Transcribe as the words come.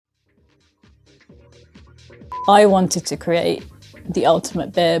I wanted to create the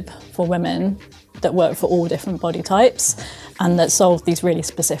ultimate bib for women that work for all different body types and that solve these really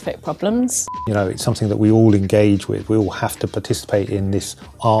specific problems. You know, it's something that we all engage with. We all have to participate in this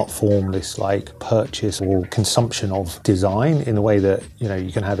art form, this like purchase or consumption of design in a way that, you know,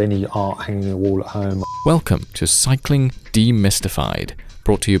 you can have any art hanging on the wall at home. Welcome to Cycling Demystified,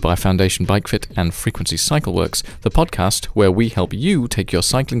 brought to you by Foundation Bike Fit and Frequency Cycle Works, the podcast where we help you take your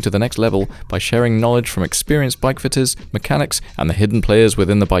cycling to the next level by sharing knowledge from experienced bike fitters, mechanics, and the hidden players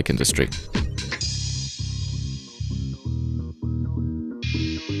within the bike industry.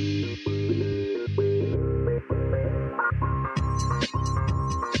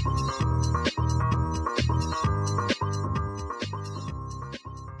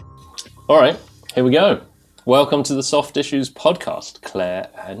 All right, here we go. Welcome to the Soft Issues podcast, Claire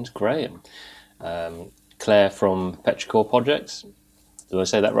and Graham. Claire from Petrichor Projects. Did I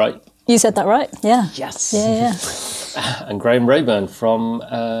say that right? You said that right, yeah. Yes. Yeah. And Graham Rayburn from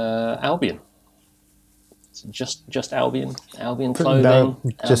Albion. Just Albion? Albion clothing? No,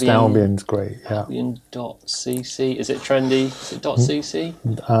 just Albion's great, yeah. Albion.cc. Is it trendy? Is it .cc?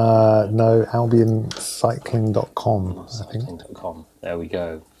 No, albioncycling.com, I think. Cycling.com. There we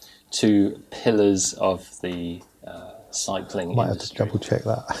go. Two pillars of the cycling Might industry. have to double check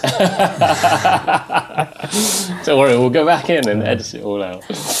that. Don't worry, we'll go back in and edit it all out.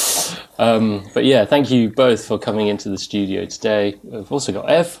 But yeah, thank you both for coming into the studio today. We've also got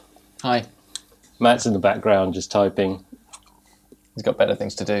Ev. Hi. Matt's in the background just typing. He's got better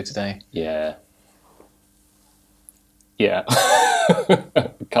things to do today. Yeah. Yeah.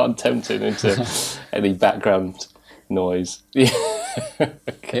 Can't tempt him into any background noise. Yeah.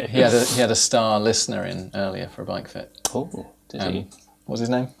 Okay. He had a star listener in earlier for Bike Fit. Oh, did he? What was his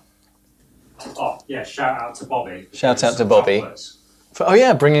name? Oh, yeah, shout out to Bobby. Shout out to Bobby.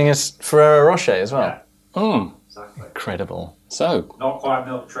 Bringing us Ferrero Rocher as well. Yeah, exactly. Incredible. So. Not quite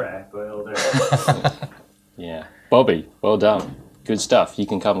milk tray, but it'll do. Yeah. Bobby, well done. Good stuff. You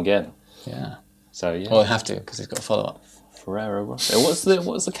can come again. Yeah. So, yeah. Well, I have to, because he's got a follow-up. Ferrero Rocher. What's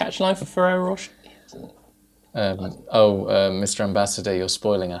the catch line for Ferrero Rocher? Mr. Ambassador, you're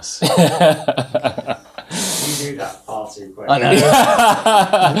spoiling us. You do that far too quick. I know.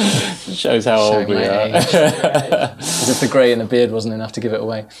 Shows how old we are. As if the grey in the beard wasn't enough to give it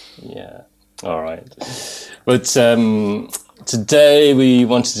away. Yeah. All right. But today we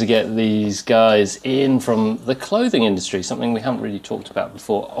wanted to get these guys in from the clothing industry, something we haven't really talked about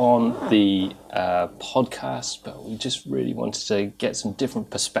before on the podcast, but we just really wanted to get some different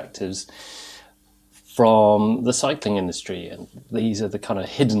perspectives from the cycling industry, and these are the kind of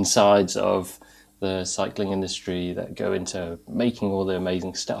hidden sides of the cycling industry that go into making all the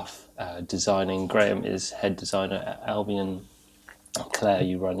amazing stuff. Designing. Graham is head designer at Albion. Claire,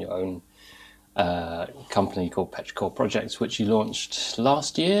 you run your own company called Petrichor Projects, which you launched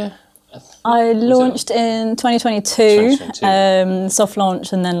last year. I launched in 2022, soft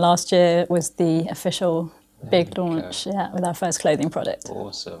launch, and then last year was the official big launch, with our first clothing product.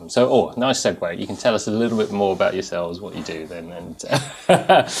 Awesome. So, nice segue. You can tell us a little bit more about yourselves, what you do then, and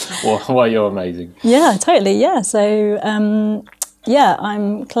why you're amazing. Yeah, totally. Yeah. So, I'm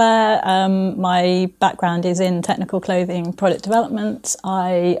Claire. My background is in technical clothing product development.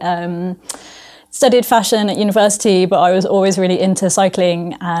 I studied fashion at university, but I was always really into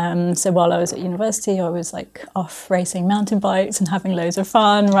cycling. So while I was at university, I was like off racing mountain bikes and having loads of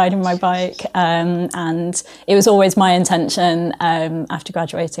fun riding my bike. And it was always my intention after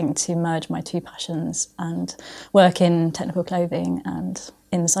graduating to merge my two passions and work in technical clothing and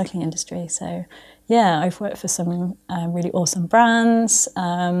in the cycling industry. So yeah, I've worked for some really awesome brands,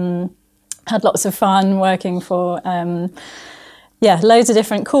 had lots of fun working for loads of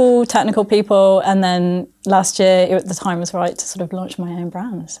different cool technical people, and then last year the time was right to sort of launch my own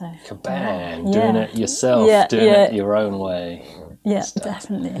brand. So Kabam, doing it yourself, doing it your own way. Yeah,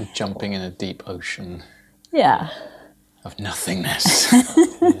 definitely. Jumping in a deep ocean. Yeah. Of nothingness.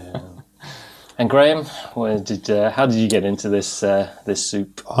 Yeah. And Graham, how did you get into this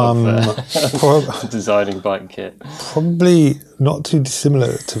soup of designing bike kit? Probably not too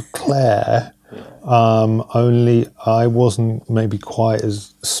dissimilar to Claire. Only I wasn't maybe quite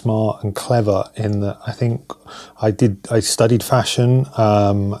as smart and clever in that. I think I studied fashion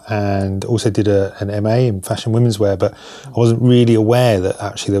and also did an MA in fashion women's wear, but I wasn't really aware that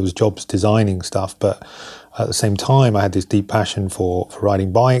actually there was jobs designing stuff. But at the same time, I had this deep passion for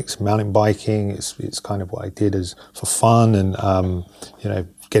riding bikes, mountain biking. It's kind of what I did for fun and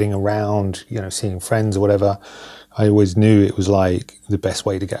getting around, seeing friends or whatever. I always knew it was like the best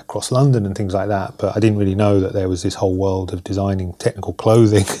way to get across London and things like that, but I didn't really know that there was this whole world of designing technical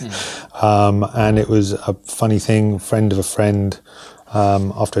clothing. And it was a funny thing, friend of a friend,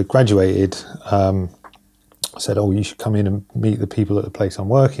 after I graduated, said, oh, you should come in and meet the people at the place I'm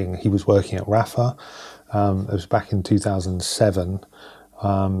working. He was working at Rafa. It was back in 2007.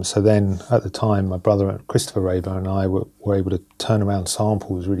 So then at the time, my brother Christopher Raber and I were able to turn around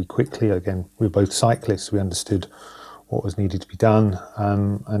samples really quickly. Again, we were both cyclists. We understood what was needed to be done,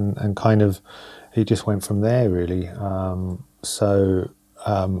 and kind of it just went from there really.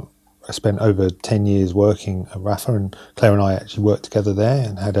 I spent over 10 years working at Rafa, and Claire and I actually worked together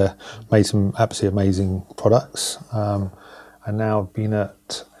there and made some absolutely amazing products. And now I've been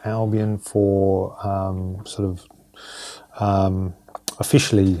at Albion for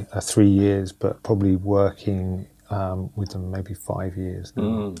officially 3 years, but probably working with them maybe 5 years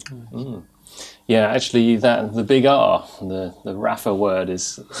now. Yeah, actually, the big R, the Rafa word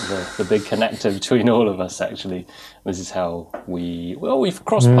is the big connector between all of us. Actually, this is how we've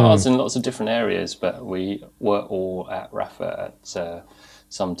crossed paths in lots of different areas, but we were all at Rafa at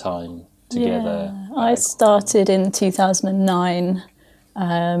some time together. Yeah, I started in 2009,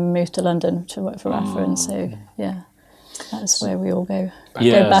 moved to London to work for Rafa, and so yeah, that's where we all go.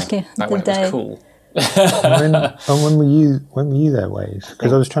 Yeah, go back in That the way day. was cool. And when were you there, Wade?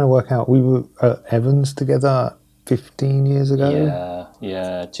 Because I was trying to work out. We were at Evans together 15 years ago.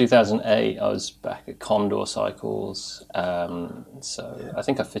 Yeah. 2008, I was back at Condor Cycles. So I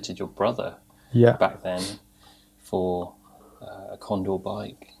think I fitted your brother back then for a Condor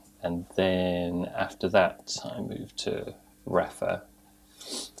bike, and then after that, I moved to Rafa.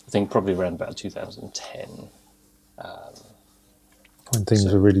 I think probably around about 2010. When things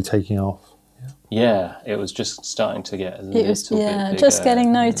were really taking off. Yeah, it was just starting to get a little bit bigger. Just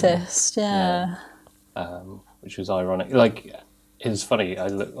getting noticed. Which was ironic. Like, it was funny. I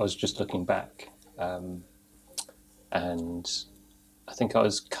was just looking back, and I think I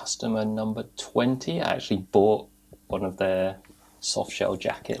was customer number 20. I actually bought one of their soft shell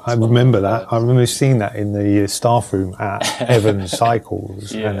jackets. I remember that. I remember seeing that in the staff room at Evans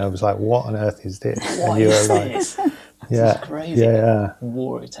Cycles, and I was like, "What on earth is this?" What and you is were like, this? "Yeah, This is crazy." yeah."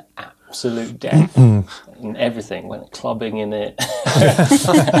 Wore it to absolute death, and everything. Went clubbing in it.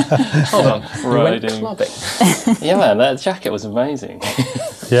 Hold on, you went Riding. clubbing. Yeah, man, that jacket was amazing.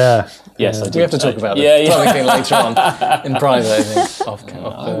 Yeah. Yes, I do. We have to talk about the clubbing thing later on in private, I think.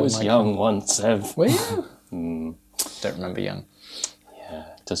 I was young once, Ev. Were you? Don't remember young. Yeah,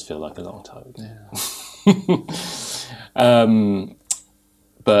 it does feel like a long time ago. Yeah.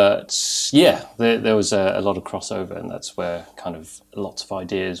 But yeah, there was a lot of crossover, and that's where kind of lots of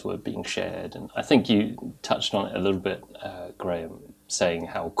ideas were being shared. And I think you touched on it a little bit, Graham, saying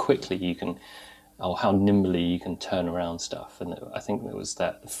how quickly you can, or how nimbly you can turn around stuff. And I think there was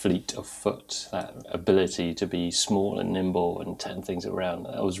that fleet of foot, that ability to be small and nimble and turn things around.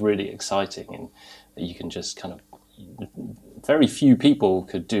 That was really exciting, and you can just kind of, very few people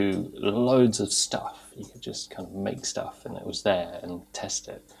could do loads of stuff. You could just kind of make stuff, and it was there, and test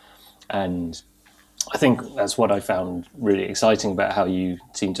it. And I think that's what I found really exciting about how you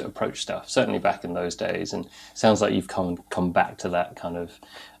seem to approach stuff, certainly back in those days. And it sounds like you've come back to that kind of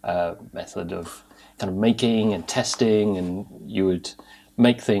method of kind of making and testing, and you would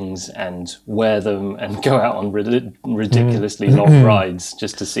make things and wear them and go out on ridiculously long rides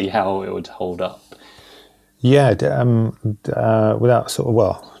just to see how it would hold up. Yeah, without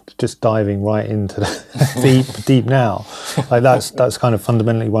just diving right into the deep now. Like that's kind of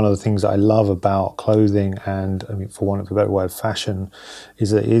fundamentally one of the things that I love about clothing, and I mean, for want of a better word, fashion, is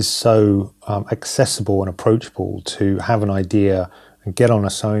that it is so accessible and approachable to have an idea and get on a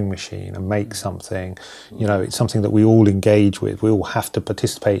sewing machine and make something. You know, it's something that we all engage with. We all have to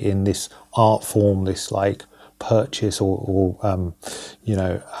participate in this art form, this like purchase or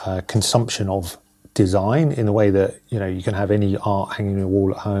consumption of design, in a way that, you know, you can have any art hanging on your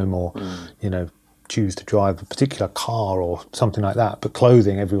wall at home, or you know, choose to drive a particular car or something like that, but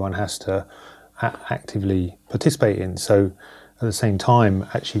clothing everyone has to actively participate in. So at the same time,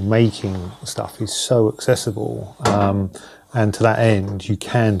 actually making stuff is so accessible, and to that end you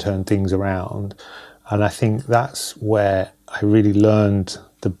can turn things around. And I think that's where I really learned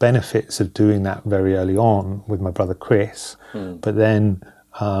the benefits of doing that very early on with my brother Chris. But then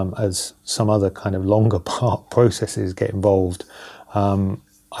as some other kind of longer part processes get involved,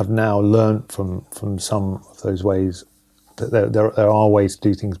 I've now learned from some of those ways that there are ways to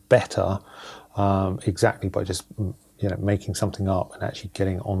do things better, exactly by just, you know, making something up and actually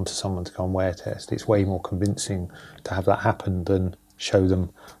getting onto someone to go and wear test. It's way more convincing to have that happen than show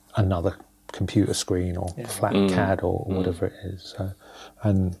them another computer screen or flat CAD or whatever it is. So,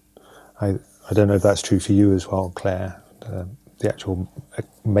 and I don't know if that's true for you as well, Claire. the actual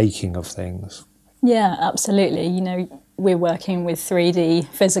making of things. Yeah, absolutely. We're working with 3D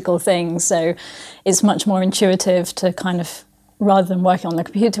physical things, so it's much more intuitive to kind of, rather than working on the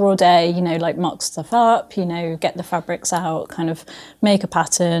computer all day, like mock stuff up, get the fabrics out, kind of make a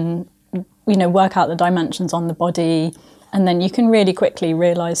pattern, work out the dimensions on the body, and then you can really quickly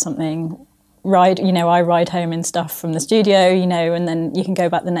realise something. I ride home in stuff from the studio, and then you can go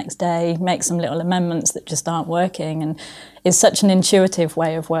back the next day, make some little amendments that just aren't working, and it's such an intuitive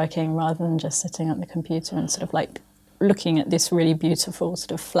way of working rather than just sitting at the computer and sort of like looking at this really beautiful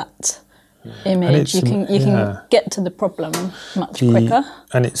sort of flat image. You can get to the problem much quicker.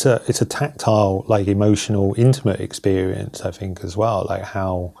 And it's a tactile, like emotional, intimate experience, I think, as well, like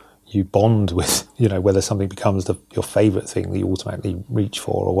how you bond with, whether something becomes your favourite thing that you automatically reach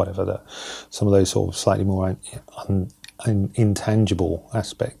for or whatever. Some of those sort of slightly more intangible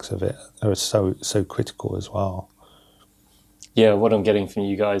aspects of it are so critical as well. Yeah, what I'm getting from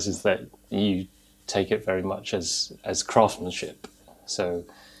you guys is that you take it very much as craftsmanship. So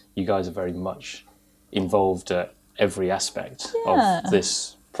you guys are very much involved at every aspect of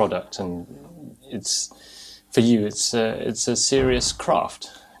this product, and for you it's a serious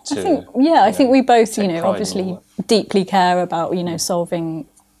craft. I think we both, obviously deeply care about, solving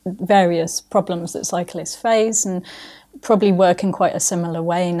various problems that cyclists face, and probably work in quite a similar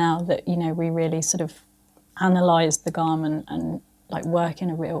way now that, we really sort of analyse the garment and like work in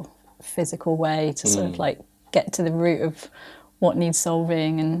a real physical way to sort of like get to the root of what needs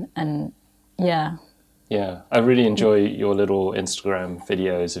solving, and yeah. Yeah, I really enjoy your little Instagram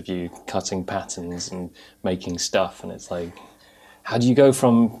videos of you cutting patterns and making stuff, and it's like, how do you go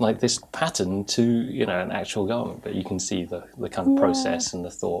from like this pattern to, an actual garment? But you can see the kind of process and the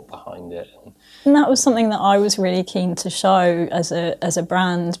thought behind it. And that was something that I was really keen to show as a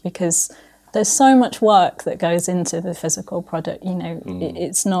brand, because there's so much work that goes into the physical product.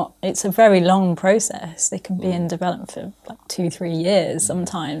 It's a very long process. They can be in development for like 2-3 years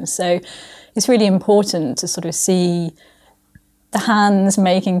sometimes. So it's really important to sort of see the hands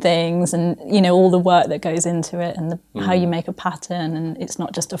making things, and all the work that goes into it, and how you make a pattern. And it's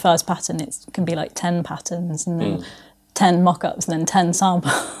not just a first pattern, it can be like 10 patterns and then 10 mock-ups and then 10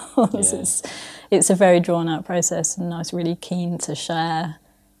 samples. It's a very drawn out process, and I was really keen to share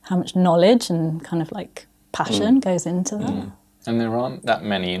how much knowledge and kind of like passion goes into that. And there aren't that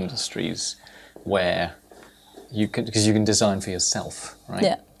many industries where because you can design for yourself, right?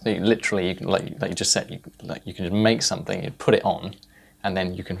 Yeah. So you can, like you just said, you can just make something, you put it on, and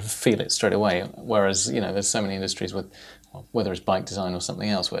then you can feel it straight away. Whereas, there's so many industries with, whether it's bike design or something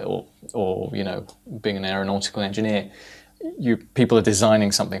else, or being an aeronautical engineer, people are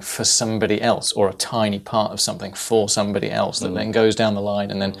designing something for somebody else, or a tiny part of something for somebody else that then goes down the line,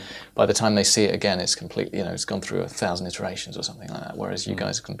 and then by the time they see it again, it's completely, it's gone through 1,000 iterations or something like that. Whereas you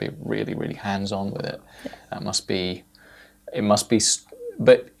guys can be really, really hands-on with it. It must be.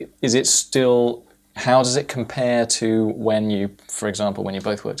 But is it still? How does it compare to when you, for example, when you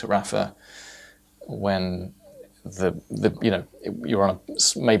both worked at Rafa, when you're on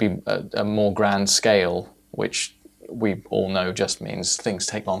maybe a more grand scale, which we all know just means things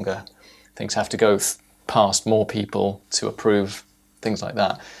take longer, things have to go past more people to approve, things like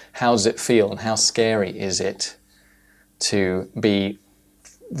that. How does it feel, and how scary is it to be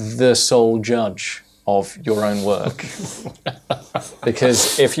the sole judge of your own work?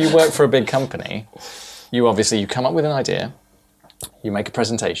 Because if you work for a big company, you come up with an idea, you make a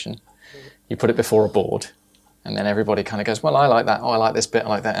presentation, you put it before a board, and then everybody kind of goes, well, I like that, I like this bit, I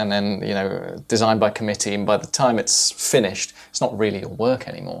like that, and then, designed by committee, and by the time it's finished, it's not really your work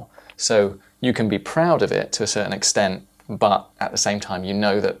anymore. So you can be proud of it to a certain extent, but at the same time,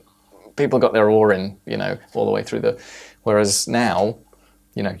 that people got their oar in, all the way through whereas now,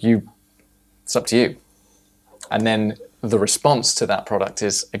 it's up to you. And then the response to that product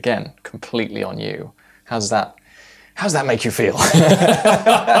is, again, completely on you. How's that make you feel?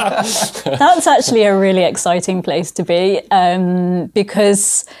 That's actually a really exciting place to be,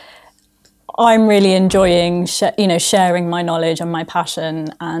 because I'm really enjoying, sharing my knowledge and my passion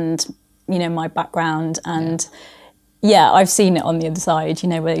and, my background. And I've seen it on the other side,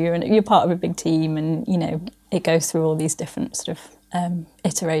 where you're part of a big team, and, it goes through all these different sort of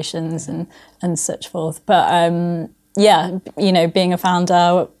iterations and such forth. But being a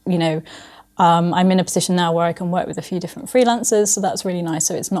founder, I'm in a position now where I can work with a few different freelancers, so that's really nice.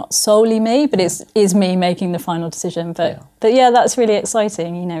 So it's not solely me, but it is me making the final decision. But that's really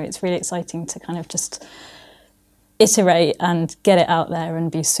exciting. It's really exciting to kind of just iterate and get it out there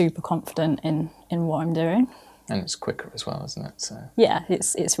and be super confident in what I'm doing. And it's quicker as well, isn't it? So yeah,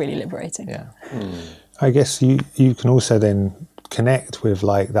 it's really liberating. Yeah. I guess you can also then connect with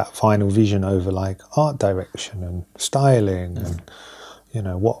like that final vision over like art direction and styling and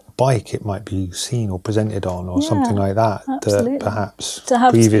what bike it might be seen or presented on or something like that. Absolutely. That perhaps To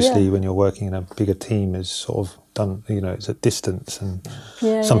have, previously when you're working in a bigger team is sort of done, it's at distance and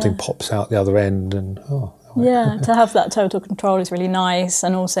something pops out the other end and to have that total control is really nice.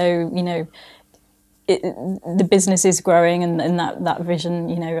 And also, the business is growing and that vision,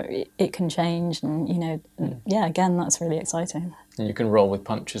 it can change and, again, that's really exciting. And you can roll with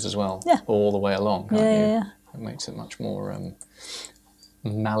punches as well, all the way along, can't you? It makes it much more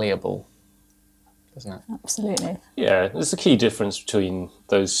malleable, doesn't it? Absolutely. Yeah, there's a key difference between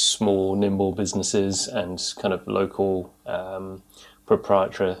those small, nimble businesses and kind of local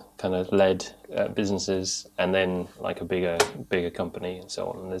proprietary kind of led businesses, and then like a bigger company and so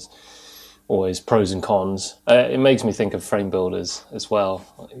on. And there's always pros and cons. It makes me think of frame builders as well.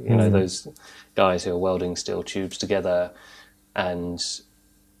 Those guys who are welding steel tubes together and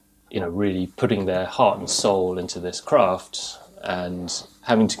really putting their heart and soul into this craft, and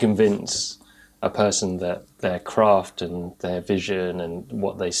having to convince a person that their craft and their vision and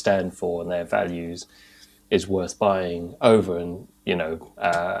what they stand for and their values is worth buying over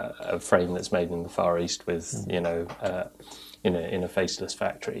a frame that's made in the Far East with in a faceless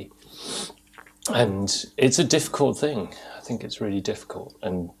factory. And it's a difficult thing. I think it's really difficult.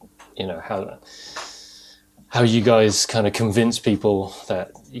 And how you guys kind of convince people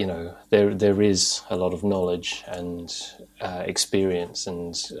that there is a lot of knowledge and experience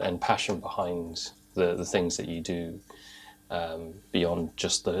and passion behind the things that you do, beyond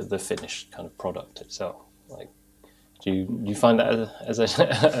just the finished kind of product itself. Like, do you find that as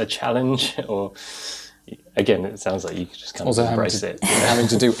a challenge, or again, it sounds like you just kind of embrace it? Having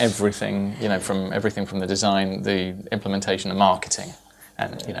to do everything, from everything from the design, the implementation, and marketing,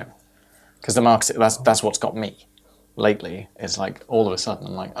 and because the marketing, that's what's got me lately. It's like all of a sudden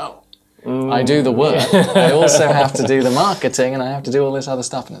I'm like, I do the work. I also have to do the marketing, and I have to do all this other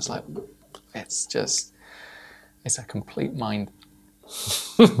stuff, and it's like, it's a complete mind.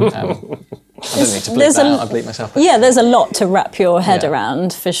 I don't need to bleep that out. I bleep myself. Yeah, there's a lot to wrap your head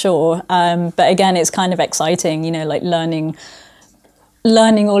around for sure. But again, it's kind of exciting, like learning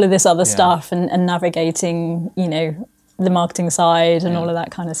all of this other stuff and navigating, the marketing side and all of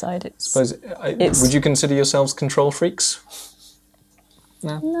that kind of side. Would you consider yourselves control freaks?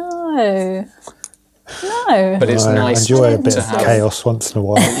 No. But it's nice I enjoy a bit to of have chaos once in a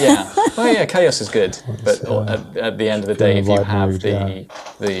while. Yeah. Well, yeah, chaos is good. But at the end of the day, if you have the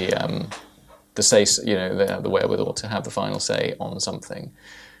say, the wherewithal to have the final say on something,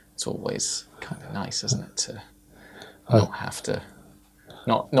 it's always kind of nice, isn't it, to not have to,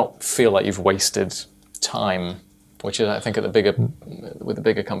 not feel like you've wasted time. Which is, I think, with the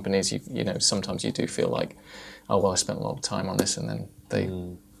bigger companies, sometimes you do feel like, oh well, I spent a lot of time on this, and then they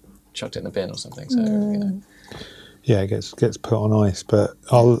chucked it in the bin or something. So yeah, it gets put on ice. But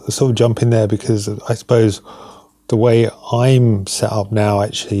I'll sort of jump in there because I suppose the way I'm set up now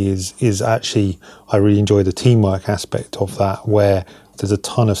actually is actually I really enjoy the teamwork aspect of that, where there's a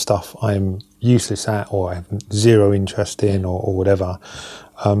ton of stuff I'm useless at or I have zero interest in or whatever.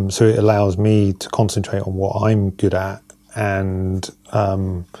 So it allows me to concentrate on what I'm good at and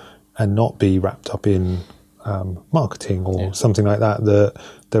not be wrapped up in marketing or something like that.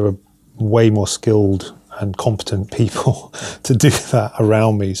 There are way more skilled and competent people to do that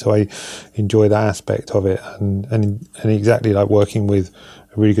around me. So I enjoy that aspect of it. And exactly like working with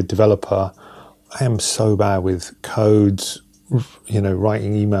a really good developer, I am so bad with codes,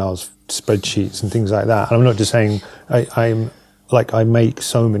 writing emails, spreadsheets and things like that. And I'm not just saying I'm like, I make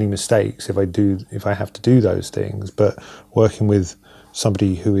so many mistakes if I have to do those things, but working with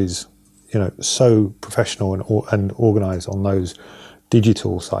somebody who is, so professional and organized on those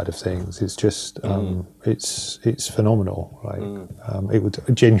digital side of things, it's just, it's phenomenal. Like, it would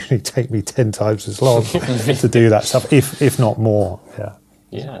genuinely take me 10 times as long to do that stuff, if not more. Yeah.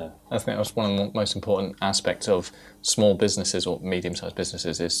 Yeah. I think that's one of the most important aspects of small businesses or medium-sized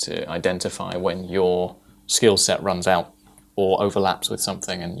businesses, is to identify when your skill set runs out or overlaps with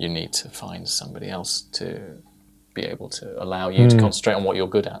something, and you need to find somebody else to be able to allow you to concentrate on what you're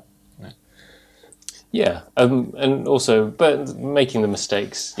good at. Yeah, and also, but making the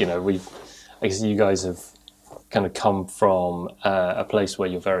mistakes, I guess you guys have kind of come from a place where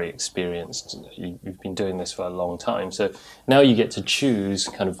you're very experienced. You've been doing this for a long time, so now you get to choose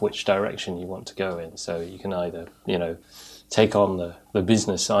kind of which direction you want to go in. So you can either, take on the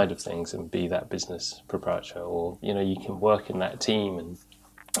business side of things and be that business proprietor, or you can work in that team. And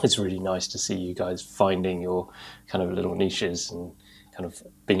it's really nice to see you guys finding your kind of little niches and kind of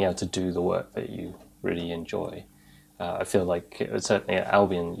being able to do the work that you really enjoy. I feel like certainly at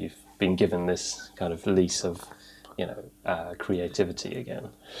Albion, you've been given this kind of lease of, creativity again.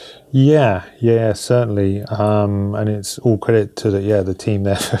 Yeah, certainly, and it's all credit to the team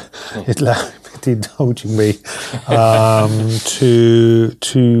there for indulging me to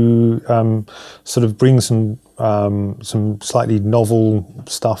sort of bring some slightly novel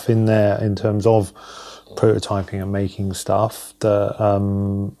stuff in there in terms of prototyping and making stuff that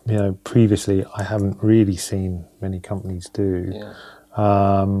previously I haven't really seen many companies do.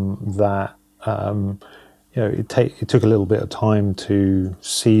 It took a little bit of time to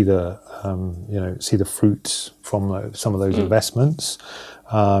see the fruits from some of those investments.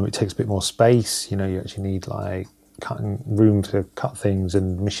 It takes a bit more space. You actually need like room to cut things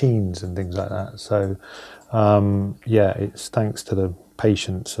and machines and things like that. So it's thanks to the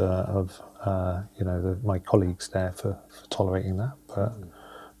patience of my colleagues there for tolerating that, but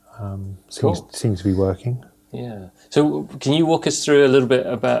seems to be working. Yeah. So can you walk us through a little bit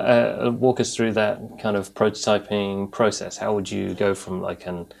about walk us through that kind of prototyping process? How would you go from like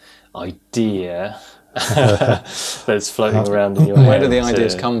an idea that's floating around in your head? Where do the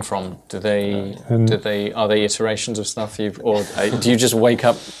ideas come from? Are they iterations of stuff or do you just wake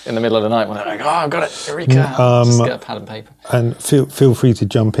up in the middle of the night when they're like, oh, I've got it, eureka, just get a pad and paper? And feel free to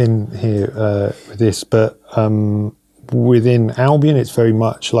jump in here with this, but within Albion, it's very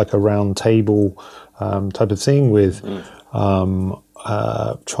much like a round table type of thing with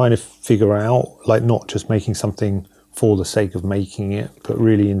trying to figure out, like, not just making something for the sake of making it, but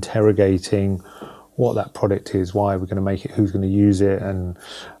really interrogating what that product is, why we're going to make it, who's going to use it, and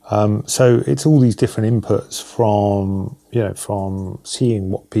so it's all these different inputs from seeing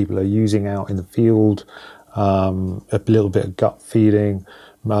what people are using out in the field, a little bit of gut feeling,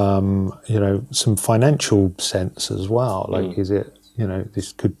 some financial sense as well. Like, is it,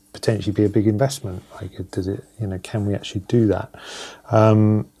 this could potentially be a big investment. Like, does it, can we actually do that?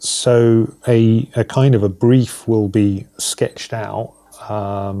 So a kind of a brief will be sketched out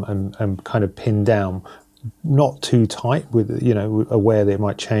and kind of pinned down, not too tight, with aware that it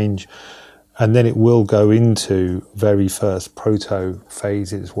might change, and then it will go into very first proto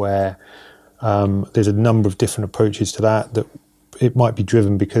phases where there's a number of different approaches to that it might be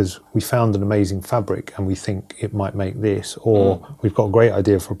driven because we found an amazing fabric and we think it might make this, or we've got a great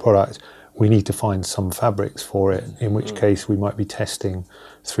idea for a product, we need to find some fabrics for it, in which case we might be testing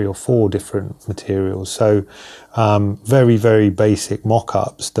 3 or 4 different materials. So very, very basic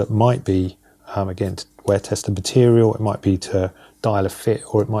mock-ups that might be, again, to wear test the material, it might be to dial a fit,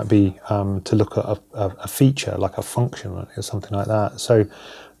 or it might be to look at a feature, like a function or something like that. So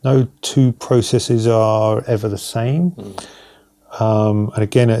no two processes are ever the same. And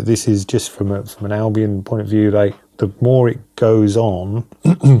again, this is just from an Albion point of view, like, the more it goes on,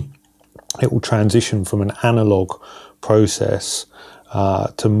 it will transition from an analog process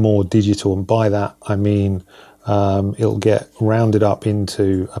to more digital. And by that, I mean, it'll get rounded up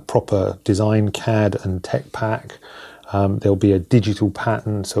into a proper design CAD and tech pack. There'll be a digital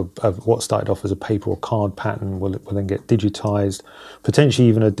pattern, so what started off as a paper or card pattern will then get digitized, potentially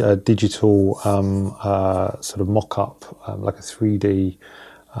even a digital sort of mock-up, like a 3D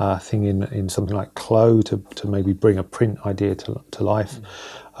thing in something like Clo to maybe bring a print idea to life.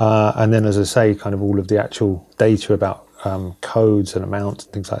 And then, as I say, kind of all of the actual data about codes and amounts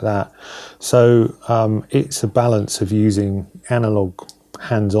and things like that. So it's a balance of using analog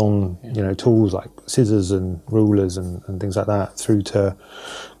hands-on tools like scissors and rulers and things like that, through to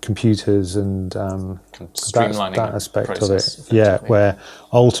computers and streamlining that aspect of it, where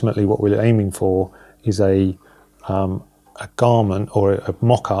ultimately what we're aiming for is a garment or a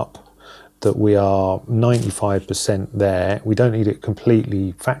mock-up that we are 95% there. We don't need it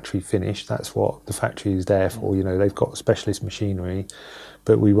completely factory finished. That's what the factory is there for. They've got specialist machinery,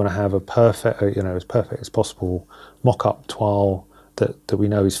 but we want to have a perfect, as perfect as possible mock-up toile that we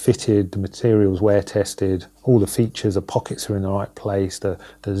know is fitted, the materials wear tested, all the features, the pockets are in the right place, the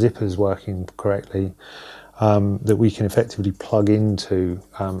zipper's working correctly, that we can effectively plug into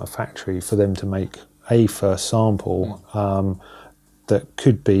a factory for them to make a first sample that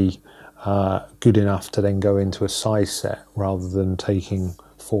could be good enough to then go into a size set, rather than taking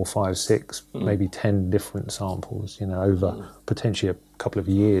 4, 5, 6, maybe 10 different samples, over potentially a couple of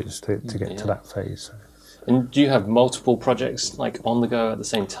years to get to that phase. And do you have multiple projects like on the go at the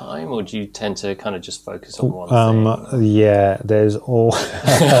same time, or do you tend to kind of just focus on one thing? Yeah, there's all. I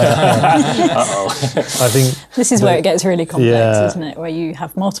think this is where it gets really complex, isn't it? Where you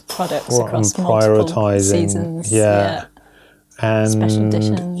have multiple products across multiple seasons. And special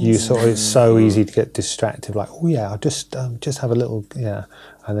editions. it's so easy to get distracted. Like, oh yeah, I'll just have a little,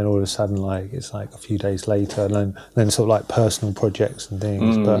 and then all of a sudden, like it's like a few days later, and then sort of like personal projects and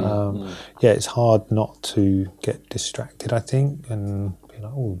things. But yeah, it's hard not to get distracted, I think, and be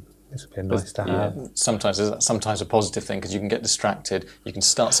like, oh, this would be nice to have. Sometimes a positive thing, because you can get distracted, you can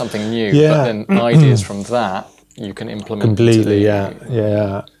start something new, Yeah. but then ideas from that you can implement Completely, into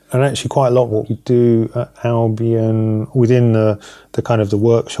yeah. And actually quite a lot of what we do at Albion within the kind of the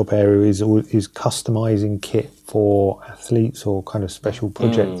workshop area is customizing kit for athletes or kind of special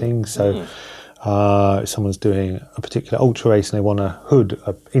project things. So if someone's doing a particular ultra race and they want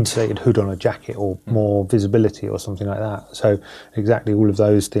a insulated hood on a jacket or more visibility or something like that. So exactly all of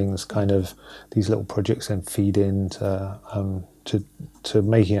those things, kind of these little projects then feed into to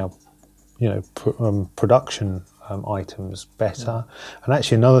making our production items better. And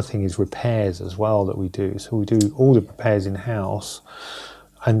actually another thing is repairs as well that we do. So we do all the repairs in-house,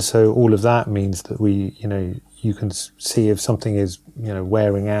 and so all of that means that we, you can see if something is,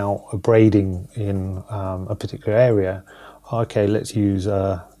 wearing out, abrading in a particular area. Okay, let's use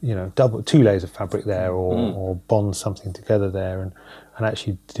two layers of fabric there, or bond something together there, and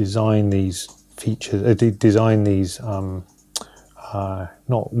actually design these features, design these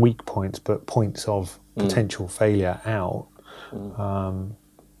not weak points but points of potential failure out, and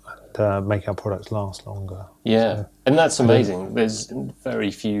make our products last longer. Yeah, so, and that's amazing. There's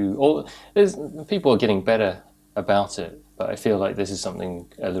very few, people are getting better about it, but I feel like this is something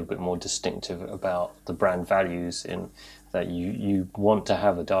a little bit more distinctive about the brand values, in that you want to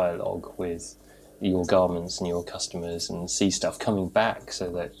have a dialogue with your garments and your customers and see stuff coming back so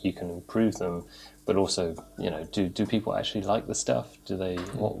that you can improve them. But also, do people actually like the stuff? Do they?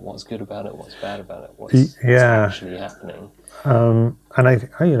 What's good about it? What's bad about it? What's actually happening? And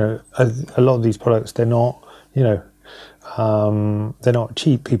a lot of these products, they're not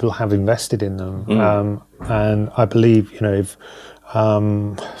cheap. People have invested in them, and I believe, if,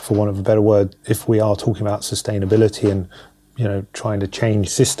 for want of a better word, if we are talking about sustainability and trying to change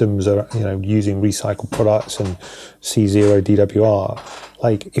systems, or using recycled products and C0 DWR,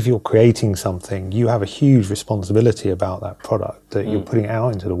 like if you're creating something, you have a huge responsibility about that product that you're putting out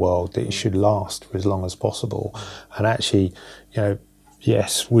into the world, that it should last for as long as possible. And actually,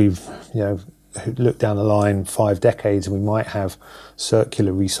 yes, we've looked down the line 5 decades and we might have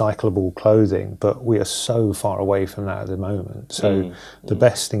circular recyclable clothing, but we are so far away from that at the moment. So the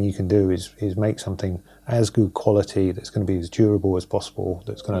best thing you can do is make something as good quality, that's going to be as durable as possible,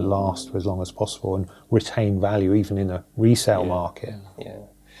 that's going to last for as long as possible and retain value even in a resale market.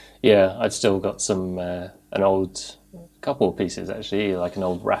 Yeah, I've still got some couple of pieces actually, like an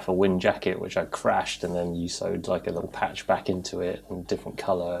old Rafa wind jacket which I crashed, and then you sewed like a little patch back into it and different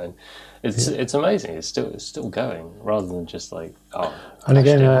colour, and it's amazing. It's still going, rather than just like and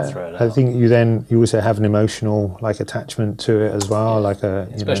again I think you also have an emotional attachment to it as well,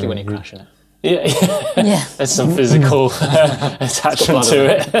 especially when you crash in it. Yeah. There's some physical attachment to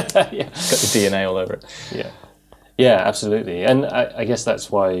it. Got the DNA all over it. Yeah, absolutely. And I guess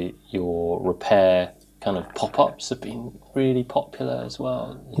that's why your repair kind of pop-ups have been really popular as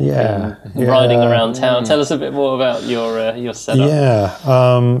well. Riding around town. Tell us a bit more about your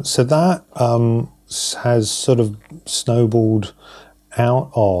setup. So that has sort of snowballed out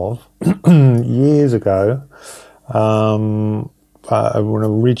of years ago. When I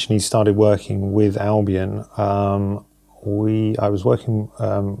originally started working with Albion, I was working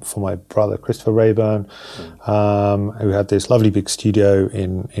for my brother Christopher Rayburn, who had this lovely big studio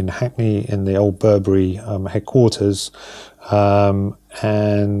in Hackney in the old Burberry headquarters.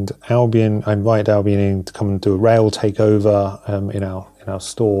 And Albion, I invited Albion in to come and do a rail takeover in our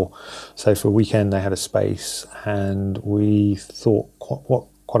store. So for a weekend they had a space, and we thought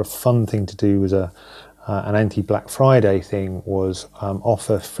quite a fun thing to do was an anti-Black Friday thing was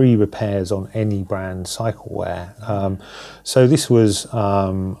offer free repairs on any brand cycle wear. So this was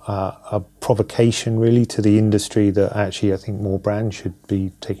a provocation really to the industry, that actually I think more brands should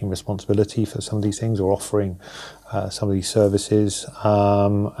be taking responsibility for some of these things, or offering some of these services.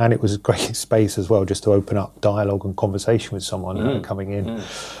 And it was a great space as well, just to open up dialogue and conversation with someone coming in.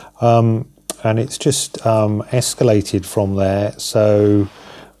 And it's just escalated from there. So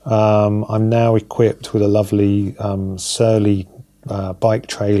I'm now equipped with a lovely Surly bike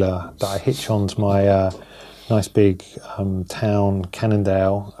trailer that I hitch onto my nice big town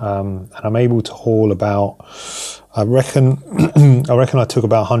Cannondale, and I'm able to haul about, I reckon I took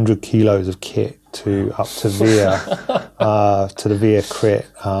about 100 kilos of kit up to Via to the Via Crit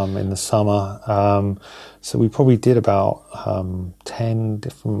in the summer. So we probably did about 10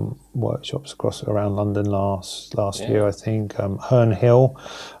 different workshops around London last year, I think. Herne Hill,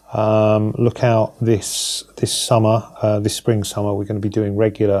 Look out this summer, this spring summer, we're going to be doing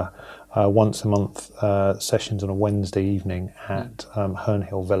regular once a month sessions on a Wednesday evening at Herne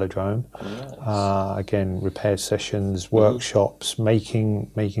Hill Velodrome. Nice. Again, repair sessions, workshops,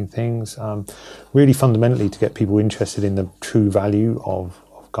 making things, really fundamentally to get people interested in the true value of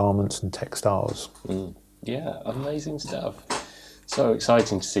garments and textiles. Yeah, amazing stuff. So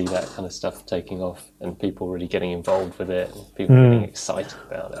exciting to see that kind of stuff taking off and people really getting involved with it and people getting excited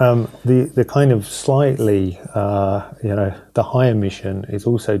about it. The kind of slightly, the higher mission is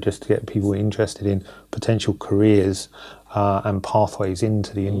also just to get people interested in potential careers and pathways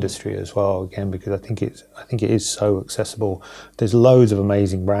into the industry as well. Again, because I think it is so accessible. There's loads of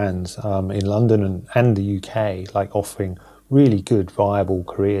amazing brands in London and the UK, like offering really good, viable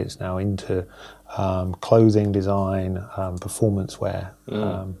careers now into clothing design, performance wear.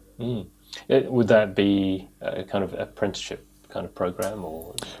 Would that be a kind of apprenticeship kind of program,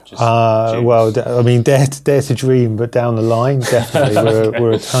 or just? Dare to dream, but down the line, definitely.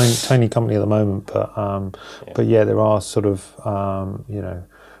 We're a tiny company at the moment, but yeah, there are sort of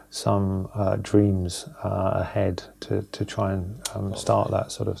some dreams ahead to try and start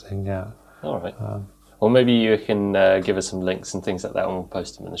that sort of thing. Yeah. All right. Or maybe you can give us some links and things like that, and we'll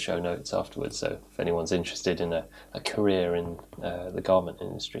post them in the show notes afterwards. So if anyone's interested in a career in the garment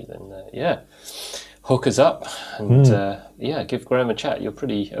industry, then hook us up and give Graham a chat. You're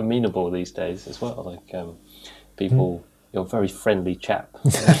pretty amenable these days as well. Like people, you're a very friendly chap.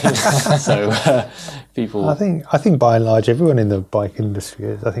 So people. I think by and large everyone in the bike industry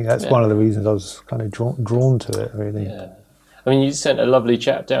is. I think that's one of the reasons I was kind of drawn to it. Really. Yeah. I mean, you sent a lovely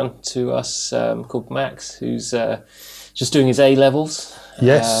chap down to us called Max, who's just doing his A-levels.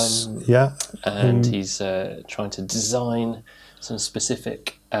 Yes, and he's trying to design some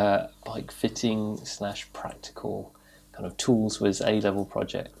specific bike fitting / practical kind of tools for his A-level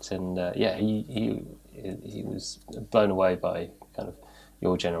project. And he was blown away by kind of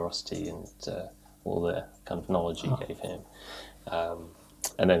your generosity and all the kind of knowledge you gave him.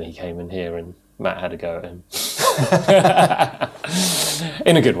 And then he came in here and Matt had a go at him.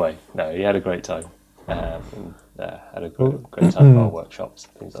 In a good way. No, he had a great time. And, had a great time at our workshops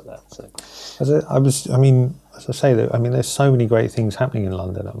and things like that. So, as I say, there's so many great things happening in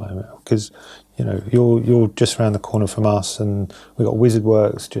London at the moment because, you're just around the corner from us, and we've got Wizard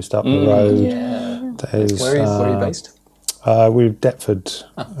Works just up the road. Yeah. There's, where are you based? We're Deptford.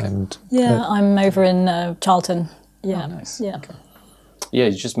 Okay. And I'm over in Charlton. Yeah. Oh, nice. Yeah. Okay. Yeah,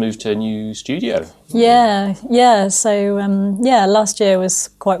 you just moved to a new studio. Yeah. So, last year was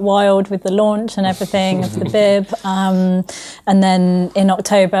quite wild with the launch and everything of the bib. And then in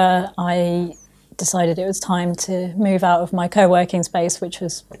October, I decided it was time to move out of my co-working space, which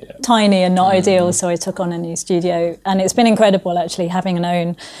was tiny and not ideal. So I took on a new studio. And it's been incredible, actually, having an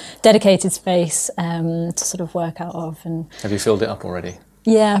own dedicated space to sort of work out of. And Have you filled it up already?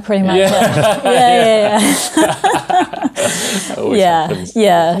 yeah, pretty much.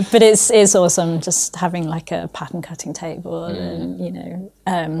 Yeah. But it's awesome just having like a pattern cutting table and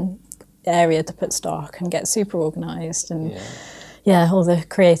area to put stock and get super organised and all the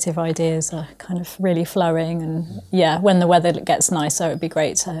creative ideas are kind of really flowing and when the weather gets nicer, it'd be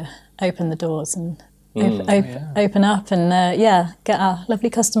great to open the doors and open up and get our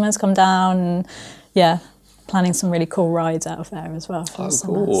lovely customers come down and planning some really cool rides out of there as well. For the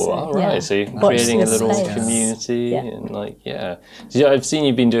summer. Cool. So, all right. So you're creating a little community and So I've seen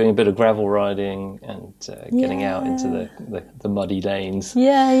you've been doing a bit of gravel riding and getting out into the muddy lanes.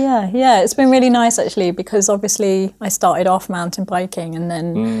 Yeah. It's been really nice actually because obviously I started off mountain biking and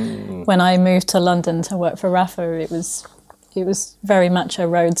then when I moved to London to work for Rafa, it was very much a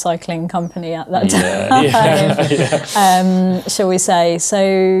road cycling company at that time, shall we say. So,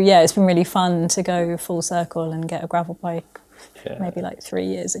 it's been really fun to go full circle and get a gravel bike maybe like 3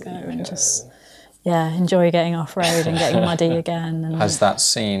 years ago and just, enjoy getting off-road and getting muddy again. And has that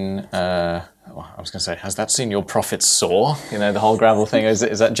seen, has that seen your profits soar? The whole gravel thing, is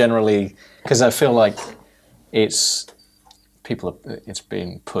that generally, because I feel like it's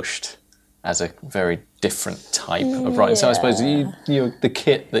being pushed as a very different type of riding. So I suppose the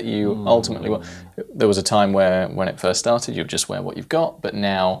kit that you ultimately there was a time where when it first started you'd just wear what you've got, but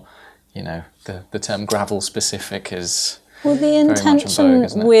now the term gravel specific is the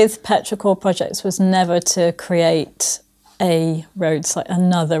intention with Petrichor projects was never to create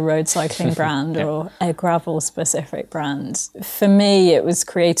another road cycling brand or a gravel specific brand. For me it was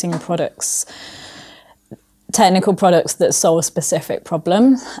creating technical products that solve a specific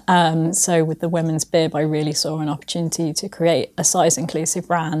problem. So with the women's bib, I really saw an opportunity to create a size inclusive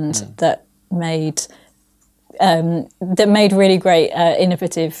brand that made that made really great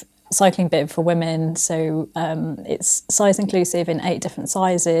innovative cycling bib for women. So it's size inclusive in 8 different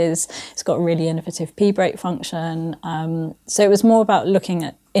sizes. It's got a really innovative P-brake function. So it was more about looking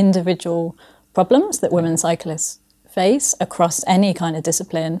at individual problems that women cyclists face across any kind of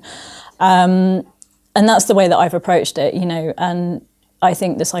discipline. And that's the way that I've approached it, you know, and I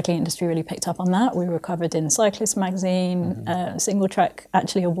think the cycling industry really picked up on that. We were covered in Cyclist magazine. Single Trek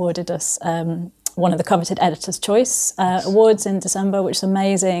actually awarded us one of the coveted Editor's Choice awards in December, which is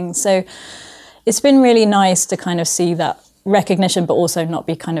amazing. So it's been really nice to kind of see that recognition, but also not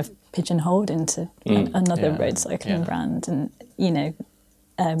be kind of pigeonholed into another road cycling brand. And, you know,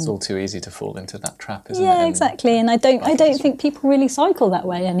 it's all too easy to fall into that trap, isn't it? Yeah, exactly. And I don't think people really cycle that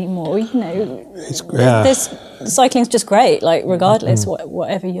way anymore. You know, cycling's just great, like regardless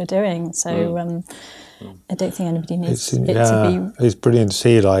whatever you're doing. So I don't think anybody needs to be. It's brilliant to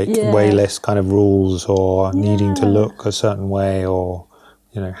see like way less kind of rules or needing to look a certain way or,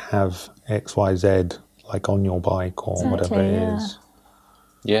 you know, have X, Y, Z like on your bike or whatever it is.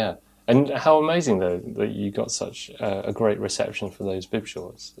 Yeah. And how amazing, though, that you got such a great reception for those bib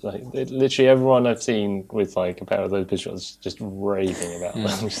shorts. Like, literally everyone I've seen with like a pair of those bib shorts just raving about them.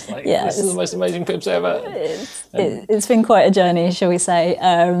 Just like, this is the most amazing bibs ever. It's been quite a journey, shall we say.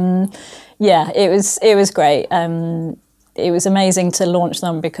 It was great. It was amazing to launch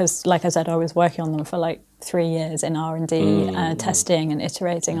them because, like I said, I was working on them for like 3 years in R&D, testing and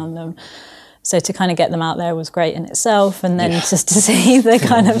iterating on them. So to kind of get them out there was great in itself, and then just to see the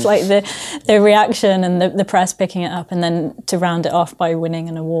kind of like the reaction and the press picking it up, and then to round it off by winning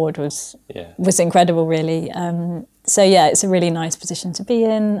an award was incredible, really. So yeah, it's a really nice position to be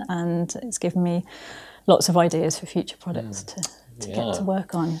in, and it's given me lots of ideas for future products to get to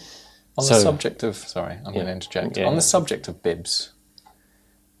work on. On the subject of, sorry, I'm going to interject. On the subject of bibs,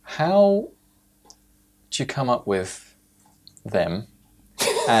 how do you come up with them?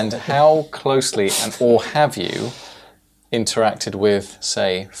 And how closely, or have you interacted with,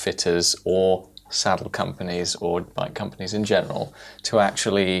 say, fitters or saddle companies or bike companies in general to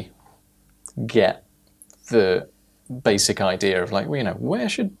actually get the basic idea of like, well, you know, where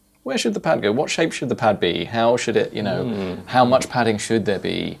should the pad go? What shape should the pad be? How should it, you know, how much padding should there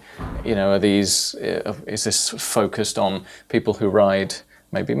be? You know, is this focused on people who ride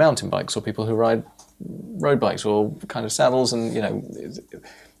maybe mountain bikes or people who ride road bikes or kind of saddles, and you know,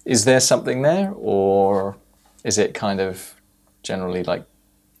 is there something there, or is it kind of generally like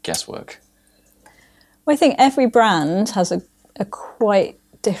guesswork? Well, I think every brand has a quite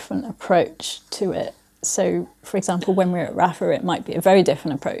different approach to it. So, for example, when we're at Rafa, it might be a very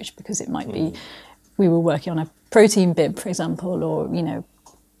different approach because it might be we were working on a protein bib, for example, or you know,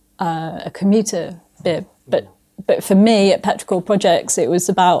 a commuter bib. But for me at Petrichor Projects, it was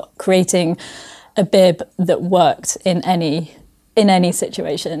about creating a bib that worked in any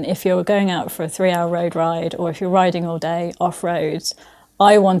situation. If you're going out for a 3-hour road ride or if you're riding all day off-road,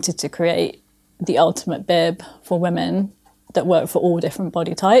 I wanted to create the ultimate bib for women that work for all different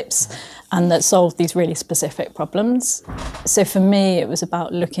body types and that solved these really specific problems. So for me, it was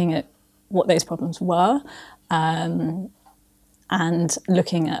about looking at what those problems were and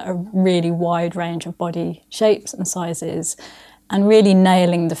looking at a really wide range of body shapes and sizes and really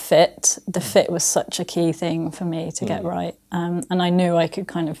nailing the fit. The fit was such a key thing for me to get right. And I knew I could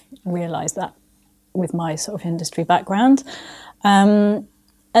kind of realise that with my sort of industry background. And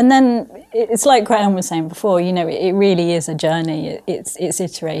then it's like Graham was saying before, you know, it really is a journey. It's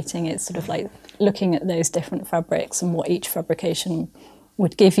iterating. It's sort of like looking at those different fabrics and what each fabrication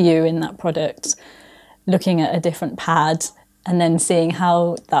would give you in that product, looking at a different pad and then seeing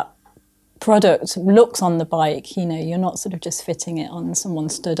how that product looks on the bike. You know, you're not sort of just fitting it on someone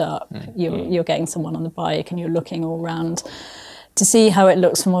stood up. You're getting someone on the bike and you're looking all around to see how it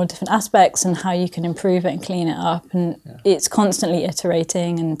looks from all different aspects and how you can improve it and clean it up. And it's constantly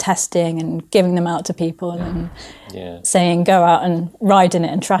iterating and testing and giving them out to people and saying, go out and ride in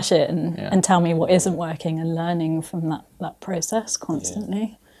it and trash it and tell me what isn't working, and learning from that process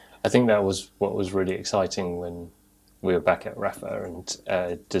constantly. I think that was what was really exciting when we were back at Rafa and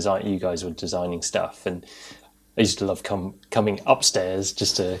you guys were designing stuff, and I used to love coming upstairs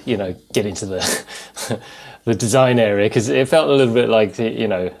just to, you know, get into the the design area, because it felt a little bit like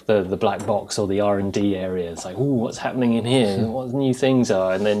the black box or the R&D area. It's like, ooh, what's happening in here? What new things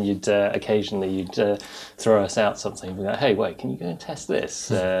are? And then you'd occasionally throw us out something and be like, hey, wait, can you go and test this?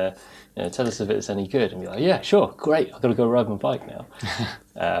 Tell us if it's any good. And be like, yeah, sure, great. I've got to go ride my bike now.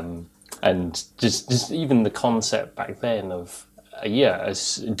 And just even the concept back then of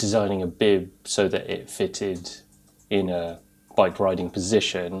designing a bib so that it fitted in a bike riding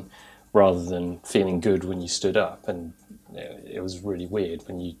position rather than feeling good when you stood up. And it was really weird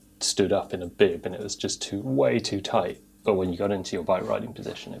when you stood up in a bib and it was just way too tight. But when you got into your bike riding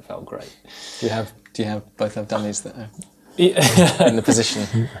position, it felt great. Do you have both have dummies that are in the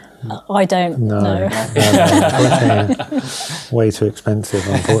position? I don't know. Way too expensive,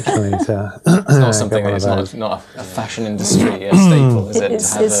 unfortunately. It's not something that it's not a fashion industry staple, is it?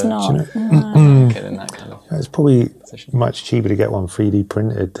 It's not. Get in that kind of It's probably much cheaper to get one 3D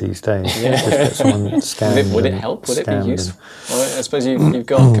printed these days. Just get someone scanned. Would it help? Would it be useful? Well, I suppose you've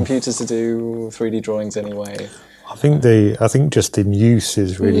got computers to do 3D drawings anyway. I think just in use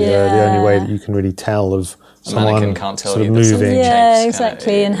is really the only way that you can really tell of someone mannequin can't tell sort of you that something moving. Yeah, shapes,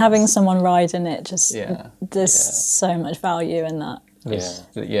 exactly. And having someone riding it, there's Yeah. so much value in that. There's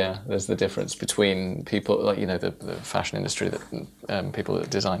the difference between people like the fashion industry that people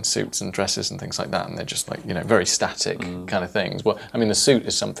that design suits and dresses and things like that, and they're just like very static kind of things. Well, I mean, the suit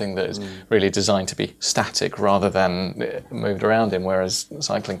is something that is really designed to be static rather than moved around in, whereas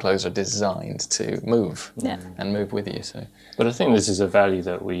cycling clothes are designed to move and move with you. So, but I think this is a value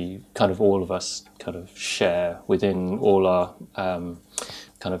that we kind of all of us kind of share within all our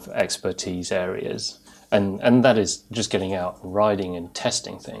kind of expertise areas. And that is just getting out and riding and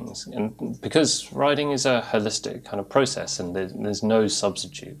testing things. And because riding is a holistic kind of process, and there's no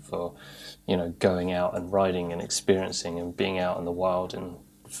substitute for, going out and riding and experiencing and being out in the wild and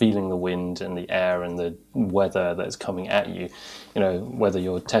feeling the wind and the air and the weather that's coming at you. Whether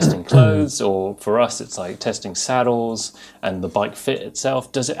you're testing clothes or for us, it's like testing saddles and the bike fit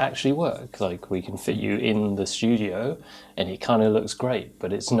itself. Does it actually work? Like we can fit you in the studio and it kind of looks great,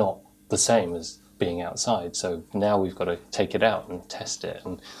 but it's not the same as being outside. So now we've got to take it out and test it.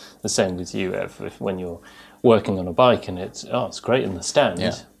 And the same with you, if when you're working on a bike and it's great in the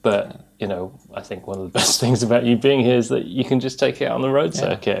stand, but I think one of the best things about you being here is that you can just take it out on the road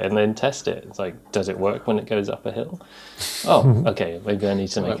circuit and then test it. It's like, does it work when it goes up a hill? Oh, okay, maybe I need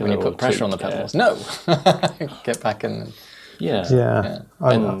to make when you put pressure on the pedals. No, get back in.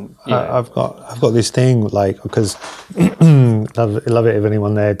 I've got this thing because love it if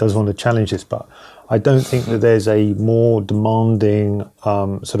anyone there does want to challenge this, but I don't think that there's a more demanding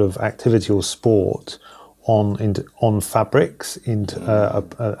sort of activity or sport on fabrics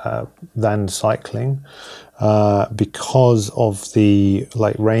than cycling, because of the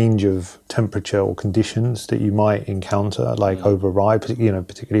like range of temperature or conditions that you might encounter, like over a ride,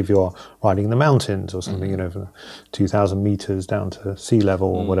 particularly if you're riding in the mountains or something, from 2,000 meters down to sea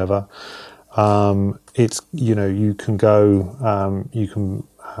level or whatever. It's you can go, you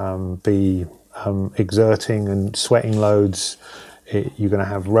can be exerting and sweating loads. You're going to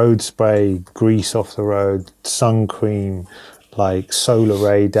have road spray, grease off the road, sun cream, like solar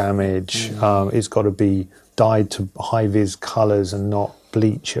ray damage. It's got to be dyed to high vis colours and not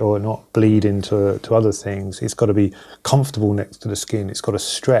bleach or not bleed into other things. It's got to be comfortable next to the skin. It's got to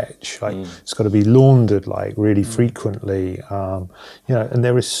stretch. It's got to be laundered really frequently. And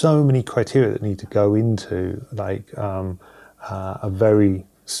there is so many criteria that need to go into a very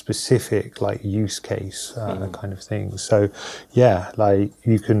specific use case kind of thing. So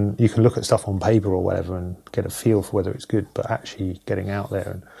you can look at stuff on paper or whatever and get a feel for whether it's good, but actually getting out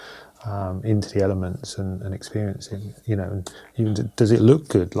there and into the elements and experiencing, and even does it look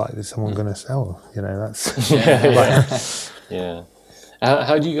good? Like, is someone going to sell? That's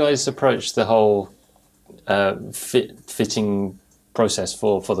How do you guys approach the whole fitting process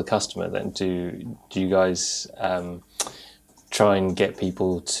for the customer? Then do you guys try and get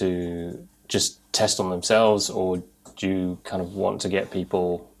people to just test on themselves, or do you kind of want to get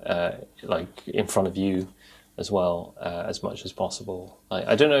people in front of you as well, as much as possible?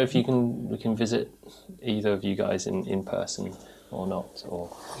 I don't know if we can visit either of you guys in person or not, or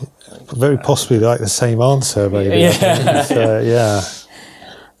very possibly the same answer, maybe.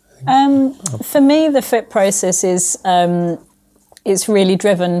 For me, the fit process is it's really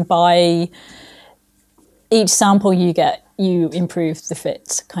driven by each sample you get. You improve the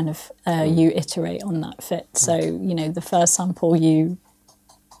fit, kind of you iterate on that fit. So the first sample you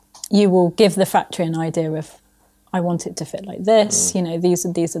will give the factory an idea of, I want it to fit like this. This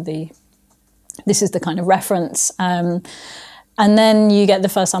is the kind of reference, and then you get the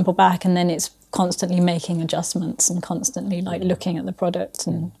first sample back, and then it's constantly making adjustments and constantly looking at the product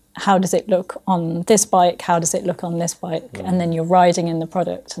and how does it look on this bike, how does it look on this bike, and then you're riding in the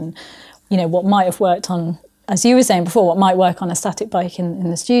product, and what might have worked on, as you were saying before, what might work on a static bike in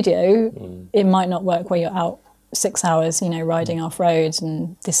the studio, it might not work where you're out 6 hours, riding off roads,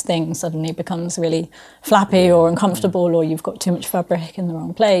 and this thing suddenly becomes really flappy or uncomfortable, or you've got too much fabric in the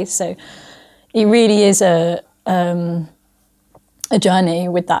wrong place. So it really is a a journey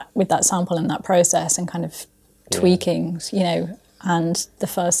with that sample and that process and kind of tweakings, you know. And the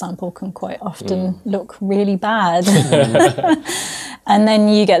first sample can quite often look really bad. And then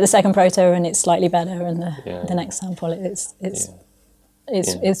you get the second proto and it's slightly better, and the next sample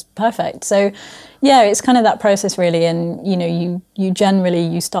it's perfect. So yeah, it's kind of that process really. And you know, you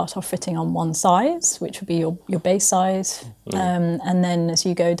generally start off fitting on one size, which would be your base size. And then as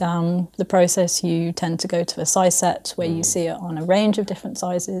you go down the process, you tend to go to a size set where you see it on a range of different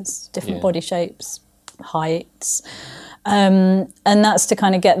sizes, different body shapes, heights. And that's to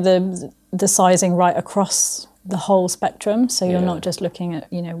kind of get the sizing right across the whole spectrum. So you're not just looking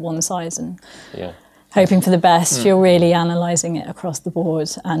at, you know, one size and hoping for the best. You're really analysing it across the board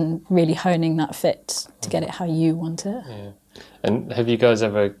and really honing that fit to get it how you want it. Yeah. And have you guys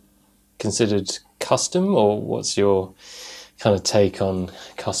ever considered custom, or what's your kind of take on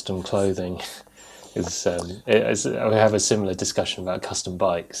custom clothing? Because we have a similar discussion about custom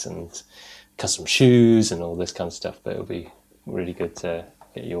bikes and custom shoes and all this kind of stuff, but it'll be really good to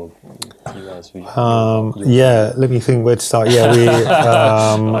get you guys' view. Let me think where to start. Yeah, we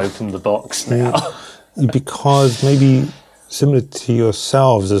open the box now. Because maybe similar to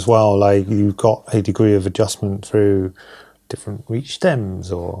yourselves as well, like you've got a degree of adjustment through different reach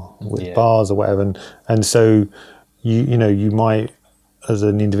stems or with bars or whatever, and so you might, as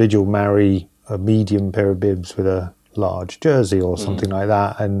an individual, marry a medium pair of bibs with a large jersey or something like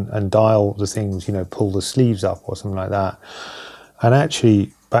that, and dial the things, you know, pull the sleeves up or something like that. And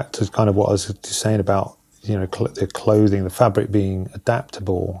actually, back to kind of what I was just saying about, you know, the clothing, the fabric being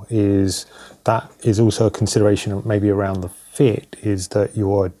adaptable, is also a consideration maybe around the fit, is that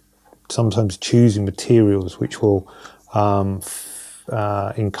you're sometimes choosing materials which will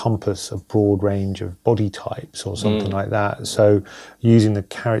encompass a broad range of body types or something like that. So using the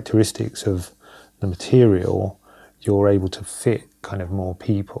characteristics of the material, you're able to fit kind of more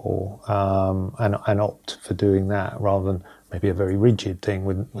people, and opt for doing that rather than maybe a very rigid thing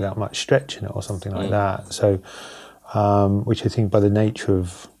without much stretch in it or something like that. So, which I think by the nature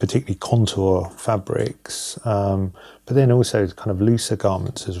of particularly contour fabrics, but then also kind of looser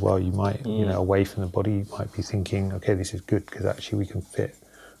garments as well, you might, you know, away from the body, you might be thinking, okay, this is good because actually we can fit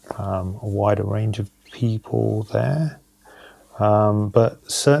a wider range of people there. But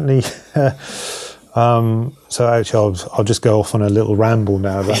certainly... so actually, I'll just go off on a little ramble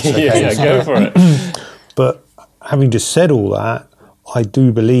now. If that's okay. Yeah, go for it. But having just said all that, I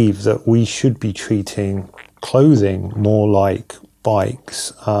do believe that we should be treating clothing more like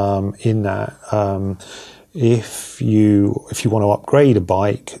bikes. In that, if you want to upgrade a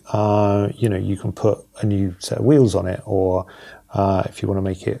bike, you know, you can put a new set of wheels on it, or if you want to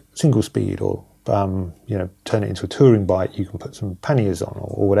make it single speed, or you know, turn it into a touring bike, you can put some panniers on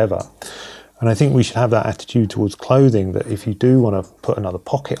or whatever. And I think we should have that attitude towards clothing, that if you do want to put another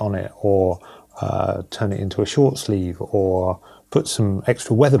pocket on it, or turn it into a short sleeve, or put some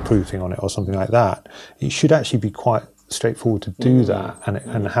extra weatherproofing on it or something like that, it should actually be quite straightforward to do that,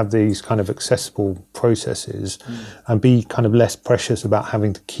 and have these kind of accessible processes, and be kind of less precious about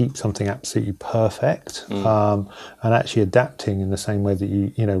having to keep something absolutely perfect, and actually adapting in the same way that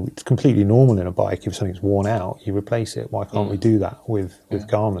you know, it's completely normal in a bike. If something's worn out, you replace it. Why can't we do that with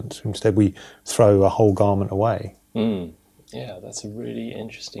garments? Instead, we throw a whole garment away. Yeah, that's a really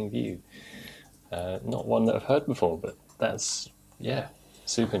interesting view. Not one that I've heard before, but that's,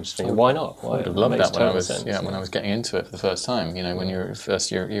 super interesting. Why not? I would have loved that when I was getting into it for the first time. You know, when you're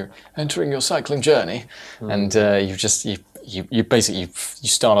entering your cycling journey, and you basically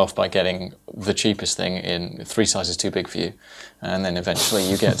start off by getting the cheapest thing in 3 sizes too big for you, and then eventually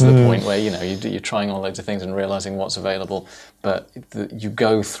you get to the point where, you know, you're trying all loads of things and realizing what's available. But you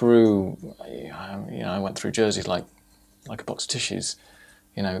go through, you know, I went through jerseys like a box of tissues.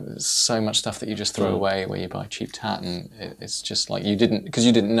 You know, there's so much stuff that you just throw away where you buy cheap tat, and it's just like you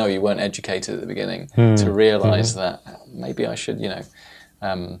didn't know, you weren't educated at the beginning to realise that maybe I should, you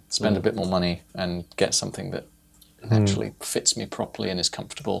know, spend a bit more money and get something that actually fits me properly and is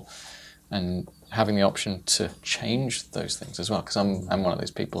comfortable, and having the option to change those things as well. Because I'm one of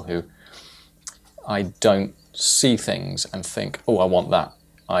those people who, I don't see things and think, oh, I want that.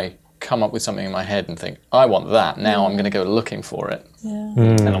 I come up with something in my head and think, I want that, now I'm going to go looking for it.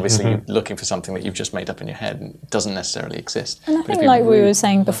 And obviously you're looking for something that you've just made up in your head and doesn't necessarily exist. And I think, like we were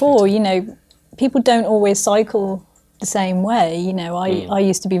saying before, you know, people don't always cycle the same way. You know, I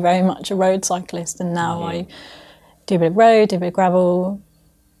used to be very much a road cyclist, and now I do a bit of road, do a bit of gravel,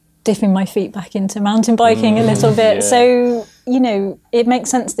 dipping my feet back into mountain biking a little bit. So, you know, it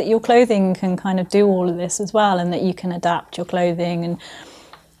makes sense that your clothing can kind of do all of this as well, and that you can adapt your clothing.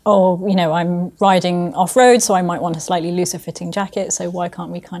 or, you know, I'm riding off-road, so I might want a slightly looser fitting jacket, so why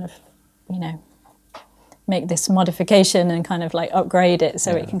can't we kind of, you know, make this modification and kind of like upgrade it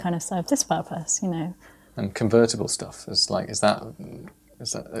so it can kind of serve this purpose, you know. And convertible stuff is that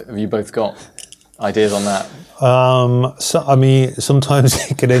have you both got ideas on that? So I mean, sometimes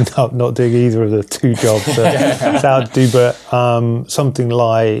it can end up not doing either of the two jobs that it's out to do, but something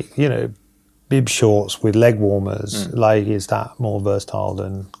like, you know, bib shorts with leg warmers, like, is that more versatile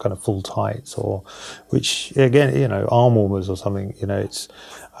than kind of full tights, or which again, you know, arm warmers or something, you know, it's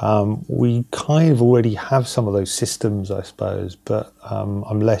we kind of already have some of those systems, I suppose, but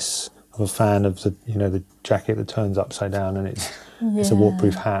I'm less of a fan of the, you know, the jacket that turns upside down and it's a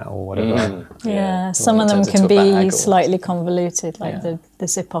waterproof hat or whatever. Some of them turns can into a bag be or- slightly convoluted, like the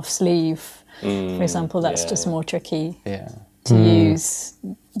zip-off sleeve, for example. That's just more tricky to use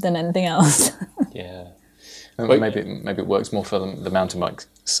than anything else. Yeah. Maybe it works more for the mountain bike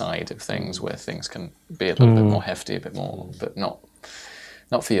side of things, where things can be a little bit more hefty, a bit more, but not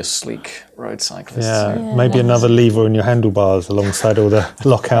for your sleek road cyclists. Yeah, maybe another lever on your handlebars alongside all the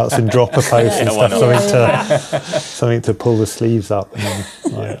lockouts and dropper posts and stuff. Something to pull the sleeves up and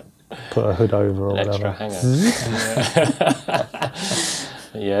then put a hood over or Extra whatever. hanger.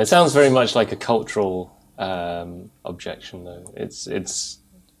 Yeah, it sounds very much like a cultural objection, though. It's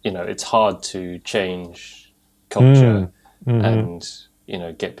you know, it's hard to change culture and, you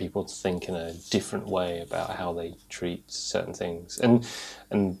know, get people to think in a different way about how they treat certain things, and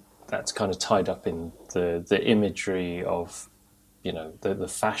that's kind of tied up in the imagery of, you know, the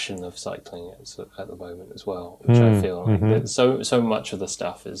fashion of cycling at the moment as well, which I feel like that so much of the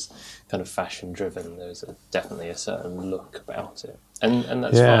stuff is kind of fashion driven. There's definitely a certain look about it, and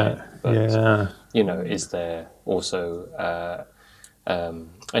that's fine. But you know, is there also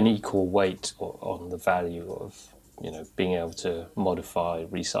an equal weight on the value of, you know, being able to modify,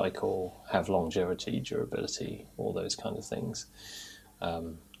 recycle, have longevity, durability, all those kind of things.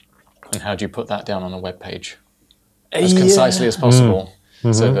 And how do you put that down on a web page as concisely as possible,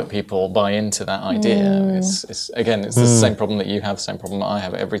 so that people buy into that idea? It's the same problem that you have, the same problem that I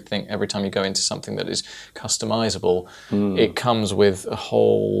have. Every time you go into something that is customizable, it comes with a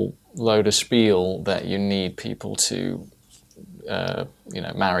whole load of spiel that you need people to you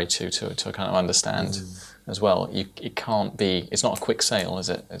know, marry to kind of understand as well. It can't be. It's not a quick sale, is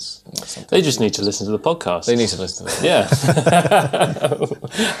it? It's not something. They just need to listen to the podcast. They need to listen to it. Yeah,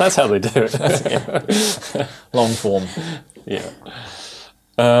 that's how they do it. Long form. Yeah.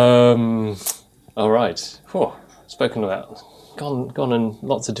 All right. Whew. Spoken about, gone in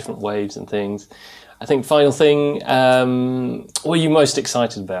lots of different waves and things. I think final thing, what are you most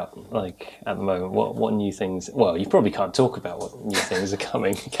excited about, like, at the moment? What new things? Well, you probably can't talk about what new things are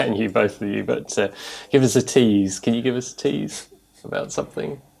coming, can you, both of you? But give us a tease. Can you give us a tease about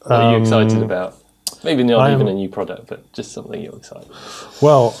something? What are you excited about? Maybe not even a new product, but just something you're excited about.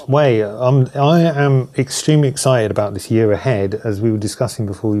 Well, I am extremely excited about this year ahead, as we were discussing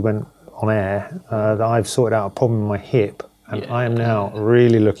before we went on air, that I've sorted out a problem in my hip. And I am now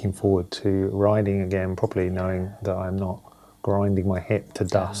really looking forward to riding again properly, knowing that I'm not grinding my hip to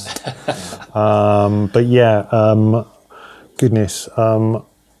dust. But yeah, goodness, hold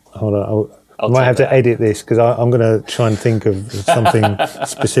on. I might have to edit this, because I'm going to try and think of something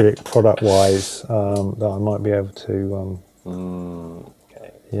specific product-wise that I might be able to...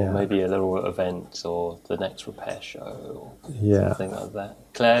 Okay. Or maybe a little event or the next repair show or something like that.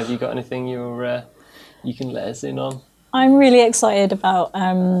 Claire, have you got anything you can let us in on? I'm really excited about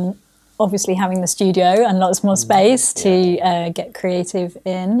obviously having the studio and lots more space to get creative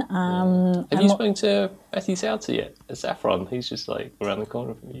in. Have you spoken to Betty Souter yet at Saffron? He's just like around the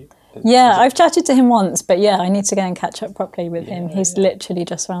corner from you. Yeah, I've chatted to him once, but I need to go and catch up properly with him. He's literally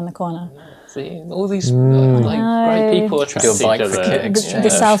just around the corner. See, all these great people attract each other. The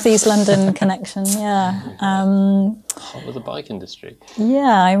South East London connection, Hot with the bike industry.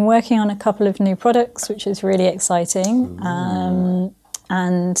 Yeah, I'm working on a couple of new products, which is really exciting.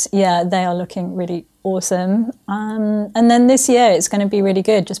 And they are looking really awesome. And then this year it's going to be really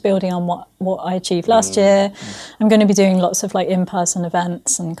good, just building on what I achieved last year. I'm going to be doing lots of like in-person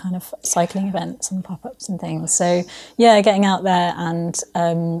events and kind of cycling events and pop-ups and things. So getting out there and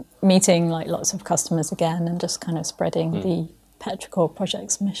meeting like lots of customers again, and just kind of spreading the Petrichor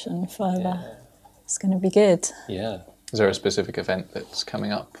project's mission further. It's going to be good. Yeah. Is there a specific event that's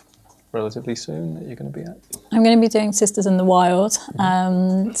coming up relatively soon that you're going to be at? I'm going to be doing Sisters in the Wild,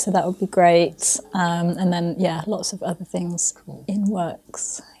 so that would be great. And then, lots of other things in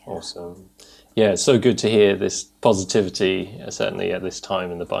works. Awesome. Yeah, it's so good to hear this positivity, certainly at this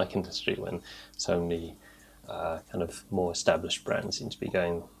time in the bike industry when so many kind of more established brands seem to be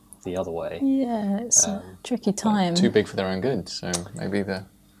going the other way. Yeah, it's a tricky time. Too big for their own good, so maybe the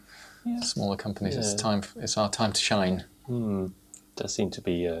smaller companies, it's our time to shine. Does seem to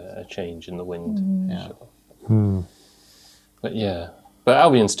be a change in the wind. Yeah. Hmm. But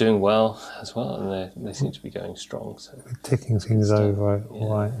Albion's doing well as well, and they seem to be going strong. So Ticking things over,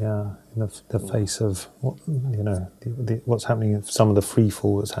 right? Yeah, in the face of what what's happening, some of the free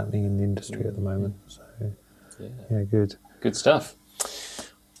fall that's happening in the industry at the moment. So yeah, good. Good stuff.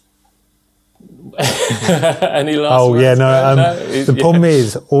 Any last words? The problem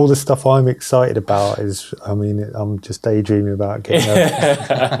is all the stuff I'm excited about is, I'm just daydreaming about getting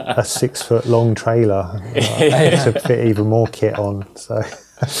a 6 foot long trailer to fit even more kit on, so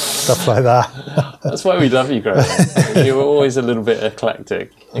stuff like that. That's why we love you, Graham. You were always a little bit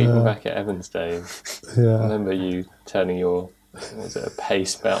eclectic, even back at Evans days. I remember you turning your a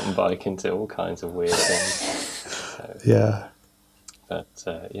pace mountain bike into all kinds of weird things. So, But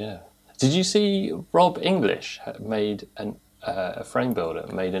did you see Rob English made a frame builder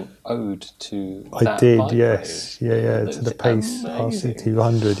made an ode to that I did, bike yes. race? To the Pace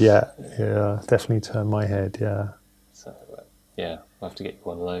RC200, yeah, definitely turned my head, yeah. So, we'll have to get you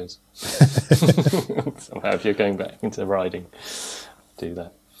one of those. Somehow, if you're going back into riding, do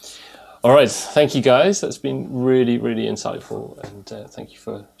that. All right, thank you guys. That's been really, really insightful, and thank you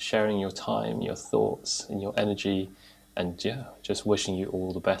for sharing your time, your thoughts, and your energy. And just wishing you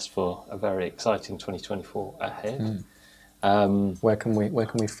all the best for a very exciting 2024 ahead. Where can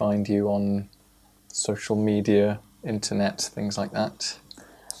we find you on social media, internet, things like that?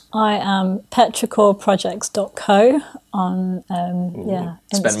 I am petrichorprojects.co on Instagram.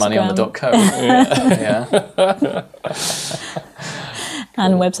 Spend money on the .co.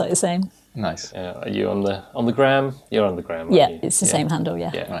 And website the same. Nice. Are you on the gram? You're on the gram. Yeah, aren't you? it's the same handle.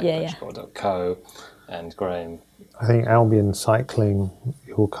 Yeah. Petrichor.co. And Graham. I think Albion Cycling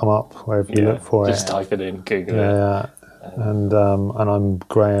will come up wherever you look for just it. type it in, Google it. Yeah, and I'm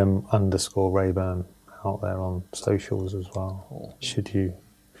Graham_Rayburn out there on socials as well. Should you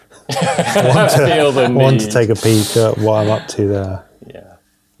want to take a peek at what I'm up to there?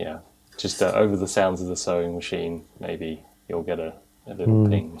 Yeah. Just over the sounds of the sewing machine, maybe you'll get a little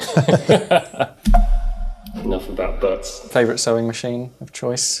ping. Enough about butts. Favourite sewing machine of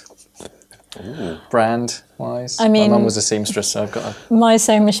choice? Ooh. Brand wise? I mean, my mum was a seamstress, so I've got my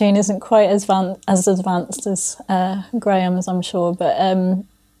sewing machine isn't quite as advanced as Graham's, I'm sure, but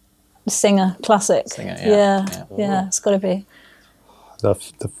Singer classic. Singer, yeah, it's got to be. The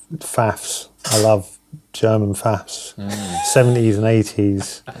Fafs, I love German Fafs, 70s and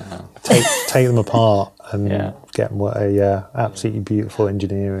 80s. Take them apart and get them absolutely beautiful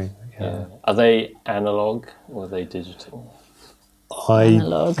engineering. Yeah. Are they analog or are they digital?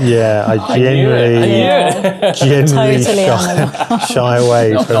 Analog. Yeah, I generally totally shy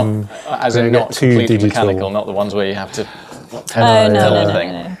away from as in not too completely digital. mechanical, not the ones where you have to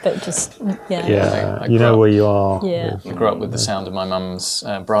No, but just Yeah, you know where you are. Yeah. I grew up with the sound of my mum's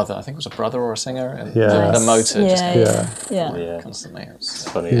brother. I think it was a brother or a singer. And Yeah. the motor just yeah. constantly. It was It's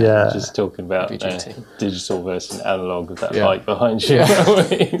funny. Yeah. Just talking about WGT. digital versus analog with that Yeah. bike behind you.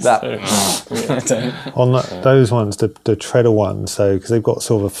 Those ones, the treader ones, so because they've got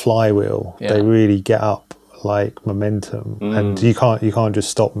sort of a flywheel, they really get up like momentum, and you can't just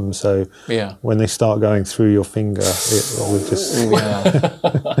stop them. So when they start going through your finger, it will just you like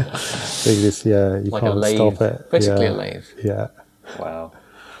can't a lathe, stop it. basically a lathe. Yeah, Wow,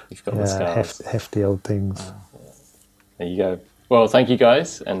 you've got the scars. hefty old things. There you go. Well, thank you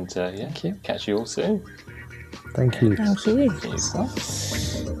guys, and Thank you. catch you all soon. Thank you. Thank you.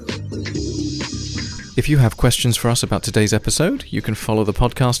 If you have questions for us about today's episode, you can follow the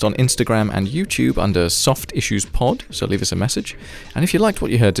podcast on Instagram and YouTube under Soft Issues Pod, so leave us a message. And if you liked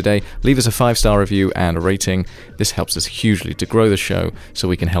what you heard today, leave us a 5-star review and a rating. This helps us hugely to grow the show, so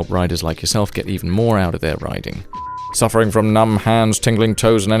we can help riders like yourself get even more out of their riding. Suffering from numb hands, tingling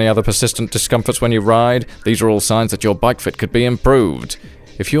toes, and any other persistent discomforts when you ride? These are all signs that your bike fit could be improved.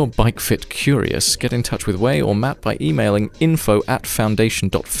 If you're bike fit curious, get in touch with Way or Matt by emailing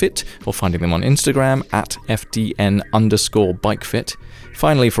info@foundation.fit or finding them on Instagram @FDN_bikefit.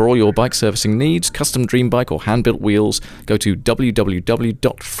 Finally, for all your bike servicing needs, custom dream bike or hand-built wheels, go to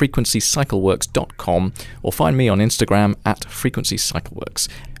www.frequencycycleworks.com or find me on Instagram @frequencycycleworks.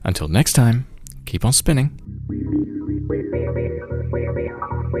 Until next time, keep on spinning. We'll be right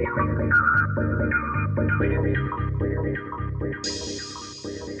back.